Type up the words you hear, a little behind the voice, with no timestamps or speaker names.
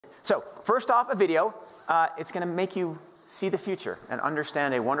So first off, a video. It's going to make you see the future and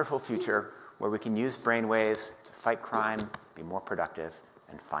understand a wonderful future where we can use brainwaves to fight crime, be more productive,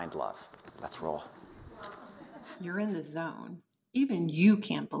 and find love. Let's roll. You're in the zone. Even you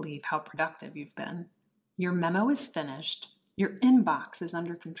can't believe how productive you've been. Your memo is finished, your inbox is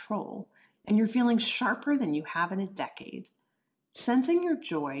under control, and you're feeling sharper than you have in a decade. Sensing your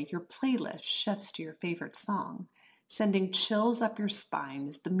joy, your playlist shifts to your favorite song, sending chills up your spine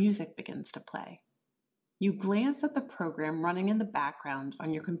as the music begins to play. You glance at the program running in the background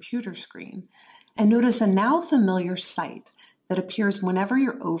on your computer screen and notice a now familiar sight that appears whenever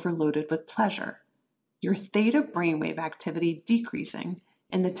you're overloaded with pleasure. Your theta brainwave activity decreasing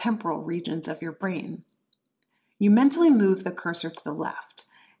in the temporal regions of your brain. You mentally move the cursor to the left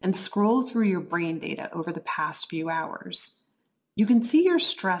and scroll through your brain data over the past few hours. You can see your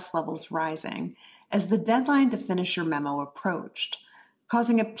stress levels rising as the deadline to finish your memo approached,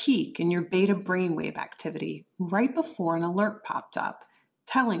 causing a peak in your beta brainwave activity right before an alert popped up,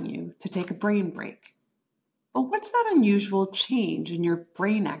 telling you to take a brain break. But what's that unusual change in your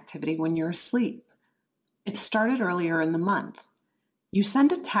brain activity when you're asleep? It started earlier in the month. You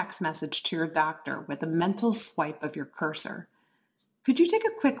send a text message to your doctor with a mental swipe of your cursor. Could you take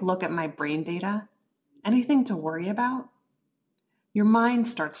a quick look at my brain data? Anything to worry about? Your mind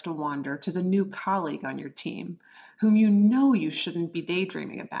starts to wander to the new colleague on your team, whom you know you shouldn't be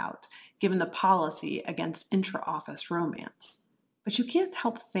daydreaming about, given the policy against intra-office romance. But you can't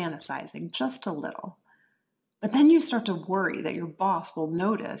help fantasizing just a little. But then you start to worry that your boss will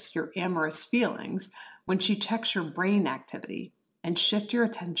notice your amorous feelings when she checks your brain activity and shift your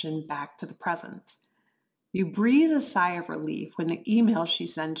attention back to the present. You breathe a sigh of relief when the email she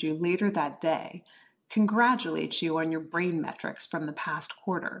sends you later that day congratulates you on your brain metrics from the past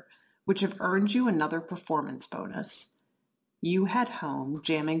quarter, which have earned you another performance bonus. You head home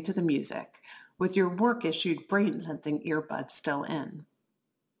jamming to the music, with your work-issued brain-sensing earbuds still in.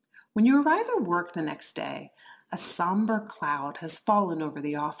 When you arrive at work the next day, a somber cloud has fallen over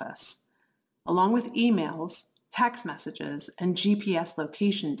the office. Along with emails, text messages, and GPS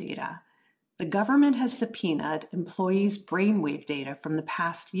location data, the government has subpoenaed employees' brainwave data from the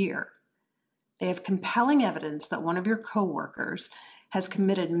past year. They have compelling evidence that one of your coworkers has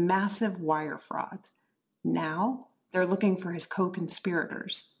committed massive wire fraud. Now, they're looking for his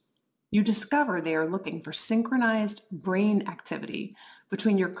co-conspirators. You discover they are looking for synchronized brain activity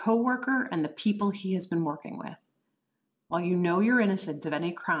between your coworker and the people he has been working with. While you know you're innocent of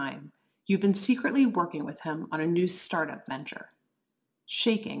any crime, you've been secretly working with him on a new startup venture.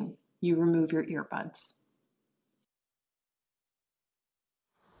 Shaking, you remove your earbuds.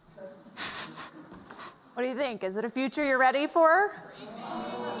 What do you think? Is it a future you're ready for?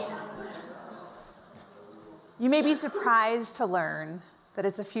 You may be surprised to learn that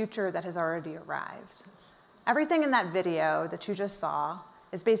it's a future that has already arrived. Everything in that video that you just saw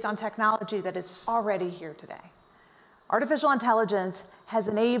is based on technology that is already here today. Artificial intelligence has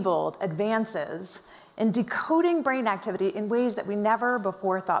enabled advances in decoding brain activity in ways that we never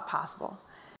before thought possible.